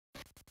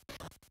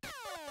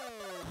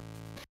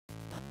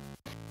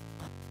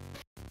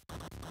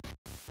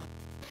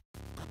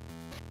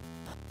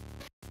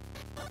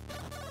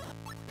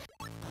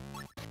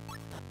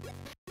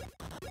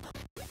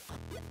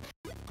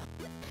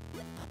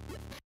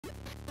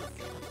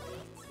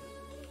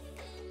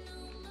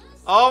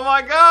Oh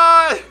my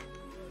god!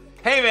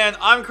 Hey man,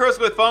 I'm Chris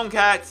with Foam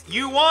Cats.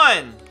 You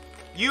won!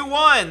 You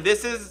won!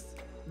 This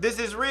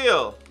is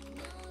real.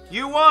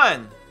 You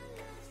won!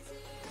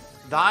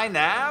 Thy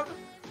Nav?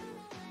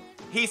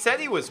 He said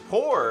he was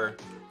poor.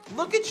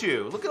 Look at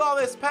you. Look at all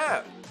this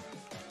pep.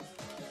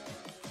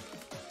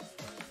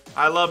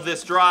 I love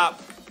this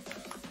drop.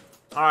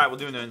 Alright, we'll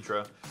do an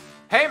intro.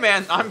 Hey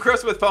man, I'm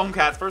Chris with Foam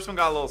Cats. First one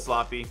got a little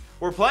sloppy.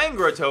 We're playing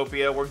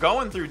Growtopia. We're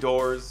going through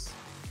doors.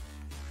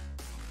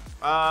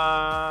 Do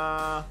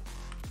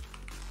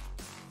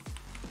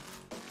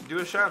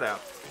a shout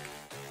out.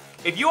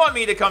 If you want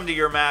me to come to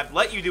your map,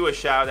 let you do a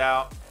shout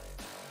out.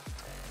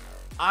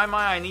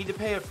 I need to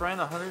pay a friend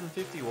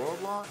 150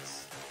 world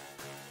locks.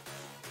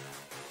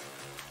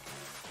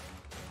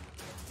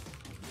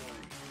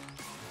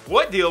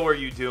 What deal were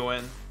you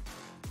doing?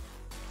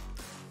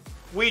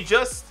 We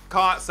just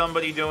caught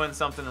somebody doing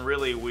something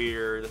really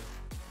weird.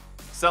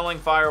 Selling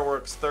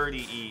fireworks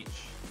 30 each.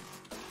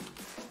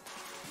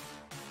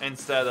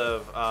 Instead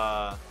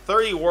of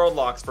 30 world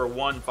locks for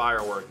one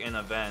firework in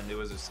a vend. It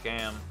was a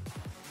scam.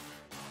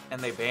 And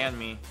they banned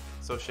me.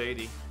 So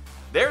shady.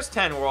 There's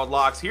 10 world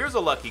locks. Here's a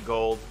lucky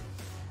gold.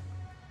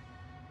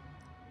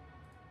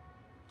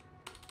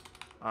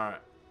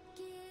 Alright.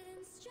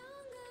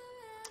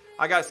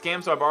 I got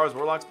scammed, so I borrowed his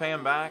world locks, pay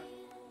him back.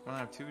 When I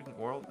have two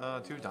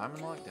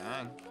diamond lock?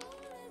 Dang.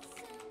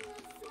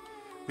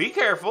 Be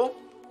careful.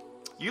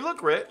 You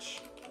look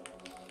rich.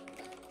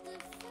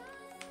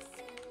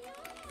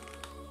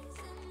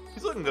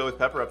 He's looking good with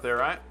Pepper up there,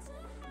 right?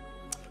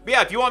 But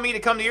yeah, if you want me to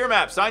come to your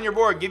map, sign your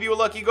board, give you a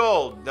lucky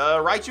gold,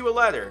 write you a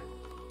letter.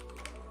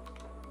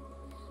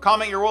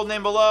 Comment your world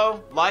name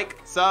below, like,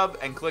 sub,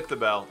 and click the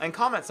bell. And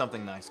comment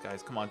something nice,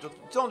 guys. Come on,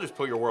 don't just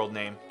put your world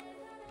name.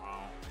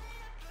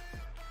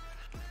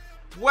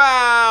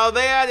 Wow,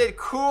 they added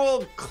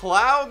cool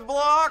cloud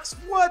blocks?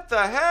 What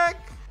the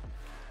heck?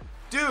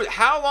 Dude,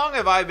 how long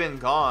have I been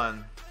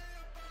gone?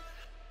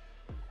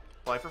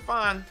 Play for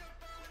fun.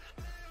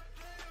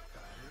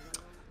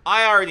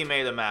 I already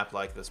made a map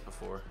like this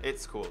before.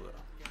 It's cool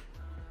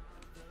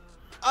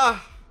though.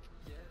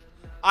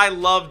 I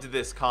loved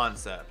this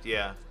concept,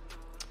 yeah.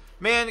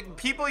 Man,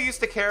 people used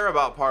to care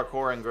about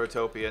parkour in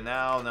Growtopia.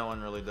 Now, no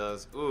one really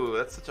does. Ooh,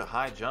 that's such a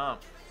high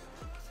jump.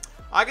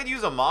 I could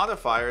use a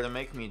modifier to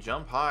make me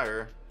jump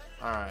higher.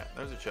 Alright,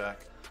 there's a check.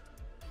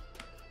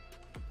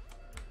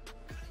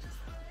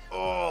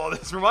 Oh,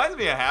 this reminds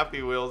me of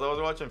Happy Wheels. I was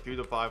watching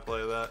PewDiePie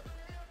play that.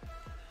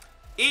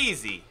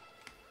 Easy.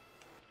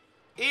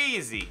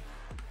 Easy.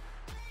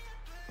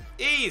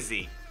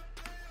 Easy.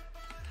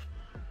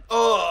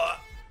 Ugh.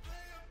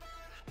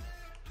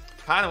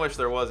 Kinda wish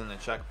there wasn't a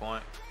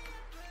checkpoint.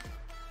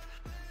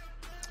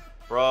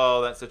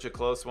 Bro, that's such a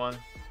close one.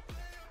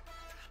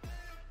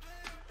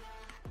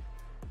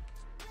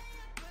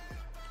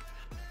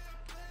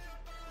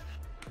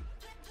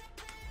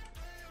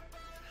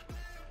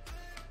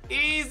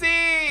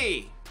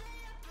 Easy!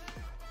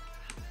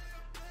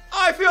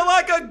 I feel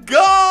like a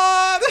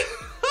god!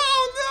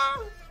 Oh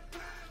no!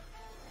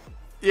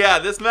 Yeah,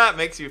 this map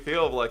makes you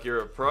feel like you're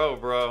a pro,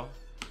 bro.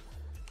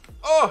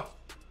 Oh!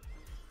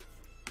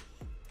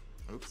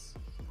 Oops.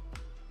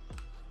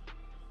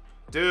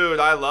 Dude,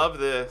 I love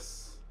this.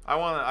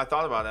 I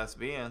thought about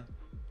SBing.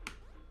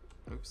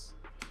 Oops.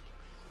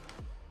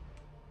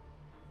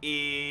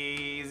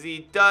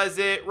 Easy does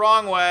it.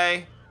 Wrong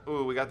way.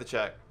 Ooh, we got the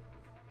check.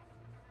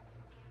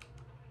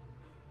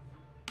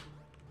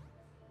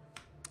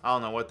 I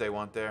don't know what they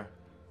want there.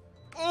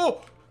 Oh!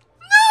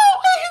 No!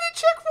 I hit a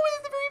checkpoint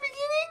at the very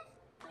beginning.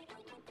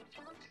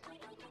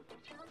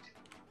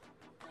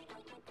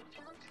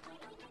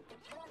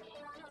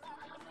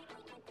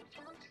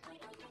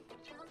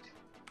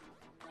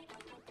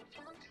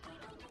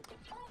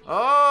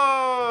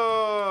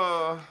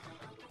 Oh!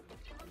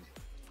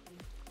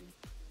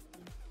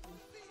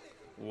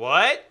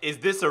 What? Is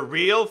this a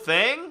real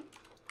thing?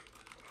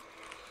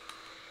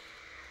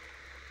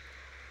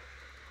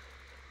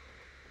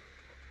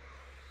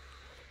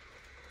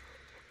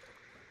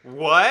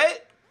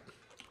 What?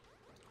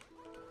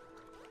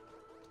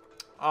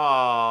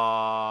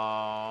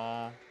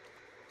 Aww.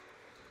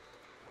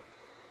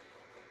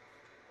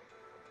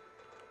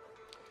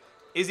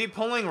 Is he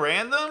pulling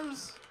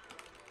randoms?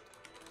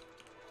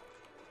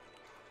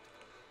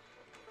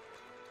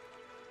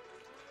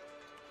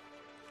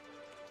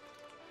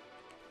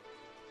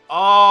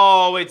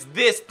 Oh, it's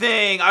this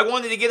thing. I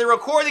wanted to get a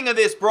recording of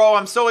this, bro.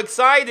 I'm so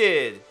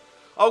excited.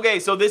 Okay,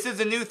 so this is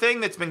a new thing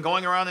that's been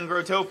going around in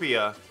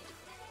Growtopia.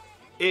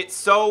 It's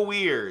so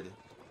weird.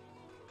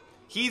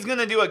 He's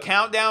gonna do a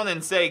countdown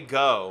and say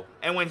go.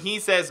 And when he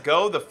says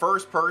go, the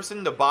first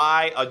person to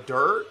buy a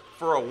dirt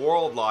for a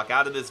world lock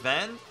out of this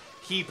vend,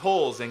 he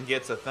pulls and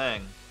gets a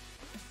thing.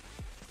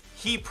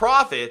 He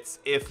profits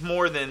if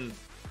more than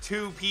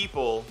 2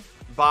 people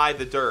buy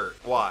the dirt.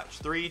 Watch.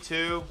 3,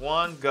 2,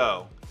 1,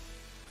 go.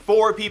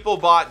 4 people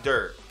bought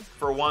dirt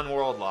for 1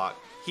 world lock.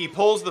 He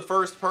pulls the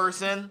first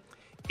person.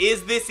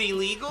 Is this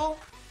illegal?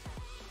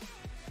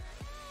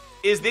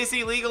 Is this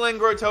illegal in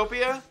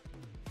Growtopia?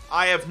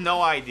 I have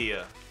no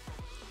idea.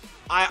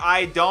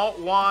 I don't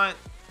want...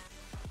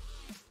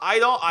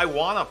 I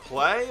want to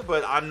play,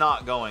 but I'm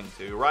not going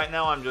to. Right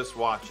now, I'm just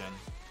watching.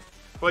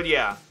 But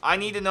yeah, I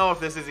need to know if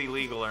this is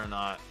illegal or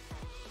not.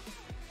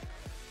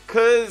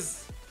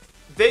 Because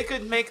they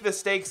could make the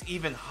stakes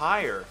even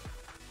higher.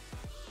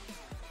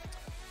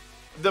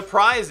 The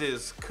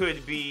prizes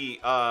could be...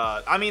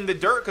 I mean, the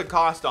dirt could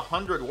cost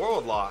 100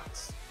 world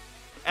locks.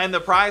 And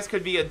the prize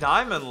could be a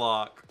diamond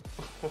lock.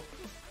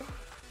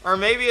 Or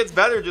maybe it's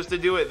better just to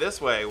do it this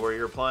way, where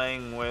you're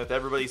playing with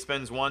everybody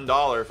spends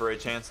 $1 for a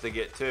chance to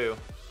get 2.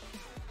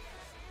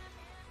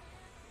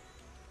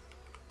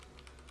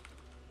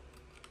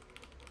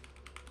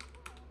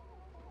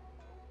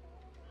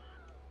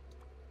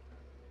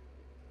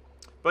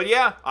 But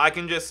yeah, I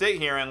can just sit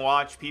here and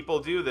watch people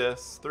do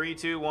this. 3,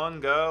 2, 1,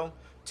 go.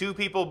 2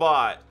 people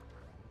bought.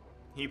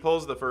 He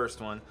pulls the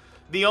first one.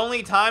 The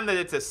only time that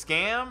it's a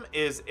scam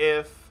is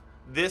if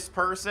this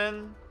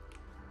person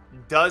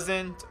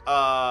doesn't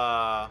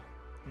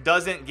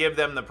give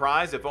them the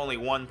prize if only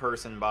one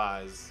person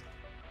buys.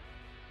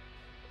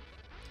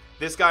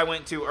 This guy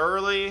went too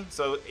early,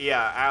 so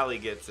yeah, Ali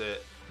gets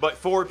it. But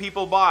 4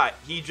 people bought.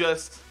 He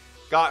just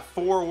got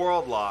 4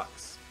 world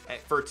locks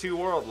for 2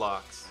 world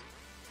locks.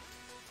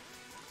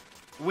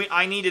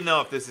 I need to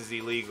know if this is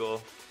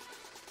illegal.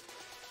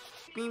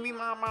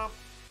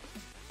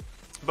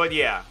 But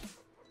yeah,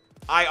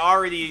 I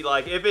already,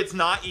 like, if it's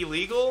not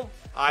illegal,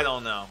 I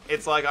don't know.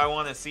 It's like I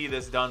want to see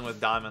this done with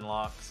diamond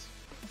locks.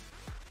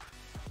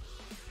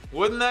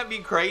 Wouldn't that be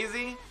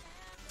crazy?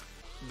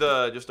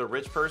 Just a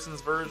rich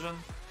person's version.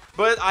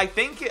 But I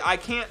think, I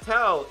can't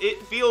tell.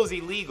 It feels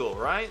illegal,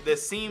 right?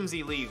 This seems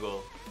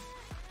illegal.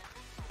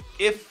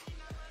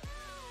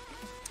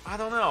 I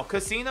don't know.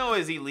 Casino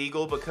is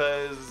illegal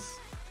because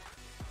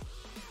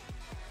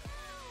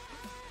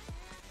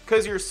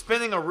you're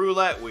spinning a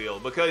roulette wheel.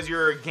 Because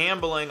you're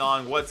gambling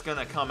on what's going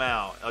to come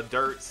out. A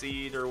dirt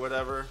seed or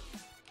whatever.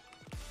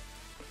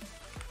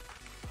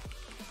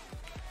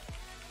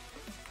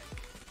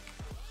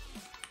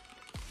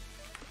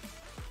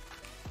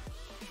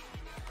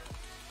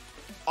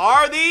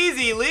 Are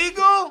these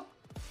illegal?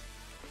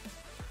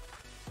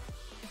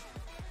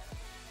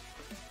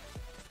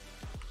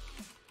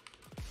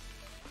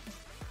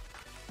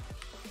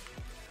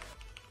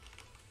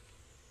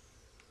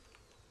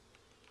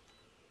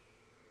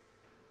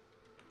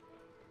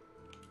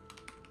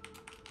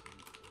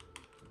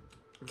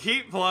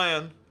 Keep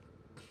playing.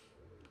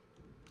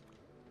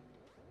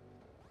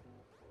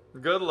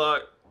 Good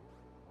luck.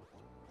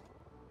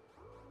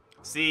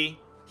 See,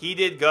 he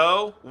did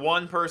go.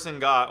 One person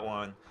got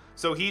one.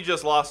 So he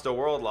just lost a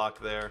world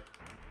lock there.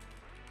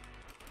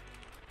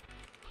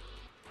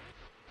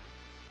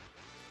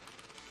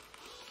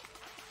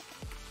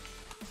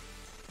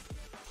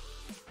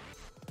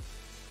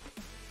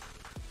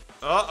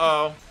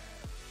 Uh-oh.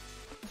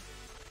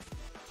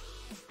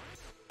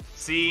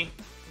 See?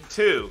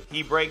 2.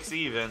 He breaks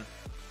even.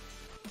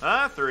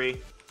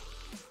 3.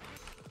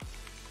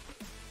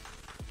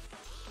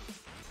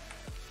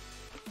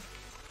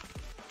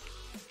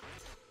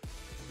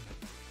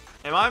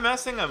 Am I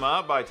messing him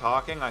up by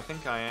talking? I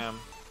think I am.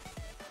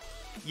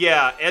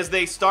 Yeah, as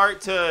they start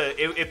to...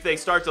 If they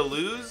start to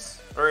lose,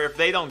 or if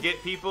they don't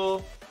get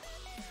people...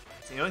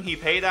 You know, he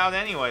paid out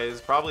anyways,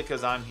 probably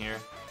because I'm here.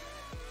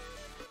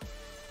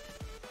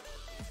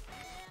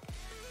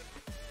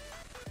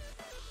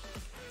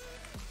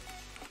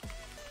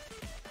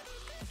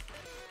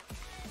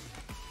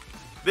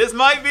 This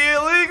might be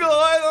illegal,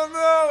 I don't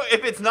know.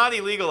 If it's not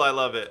illegal, I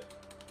love it.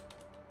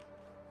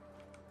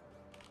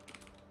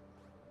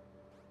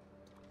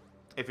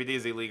 If it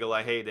is illegal,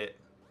 I hate it.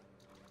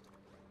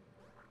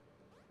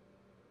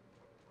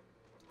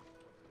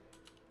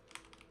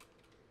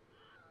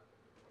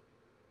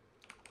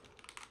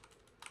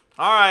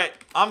 Alright,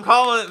 I'm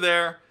calling it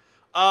there.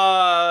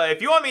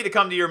 If you want me to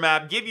come to your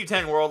map, give you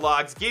 10 world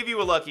locks, give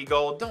you a lucky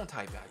gold, don't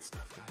type bad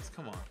stuff, guys.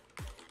 Come on.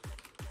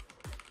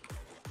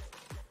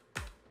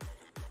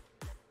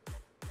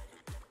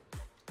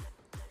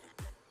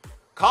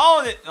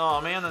 Calling it.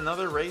 Oh man,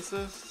 another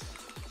racist.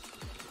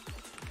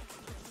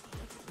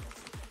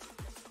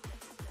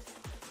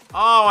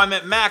 Oh, I'm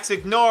at max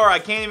ignore. I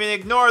can't even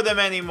ignore them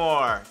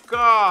anymore.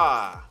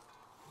 God.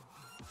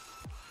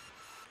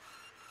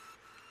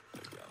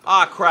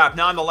 Ah, crap.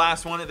 Now I'm the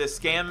last one at this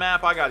scam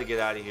map. I gotta get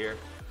out of here.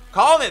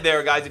 Calling it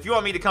there, guys. If you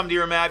want me to come to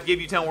your map,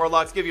 give you 10 world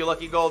locks, give you a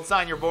lucky gold,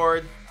 sign your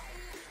board.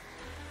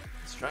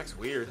 This track's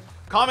weird.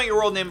 Comment your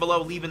world name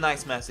below. Leave a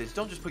nice message.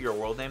 Don't just put your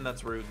world name.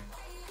 That's rude.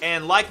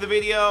 And like the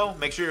video.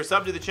 Make sure you're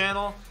subbed to the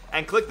channel.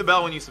 And click the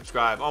bell when you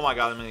subscribe. Oh my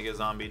god, I'm gonna get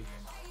zombied.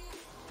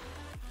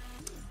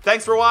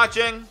 Thanks for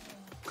watching.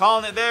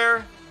 Calling it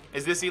there.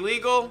 Is this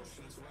illegal?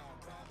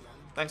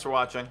 Thanks for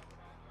watching.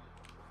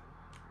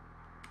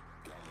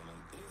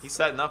 He's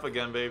setting up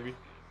again, baby.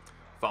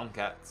 Phone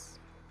cats.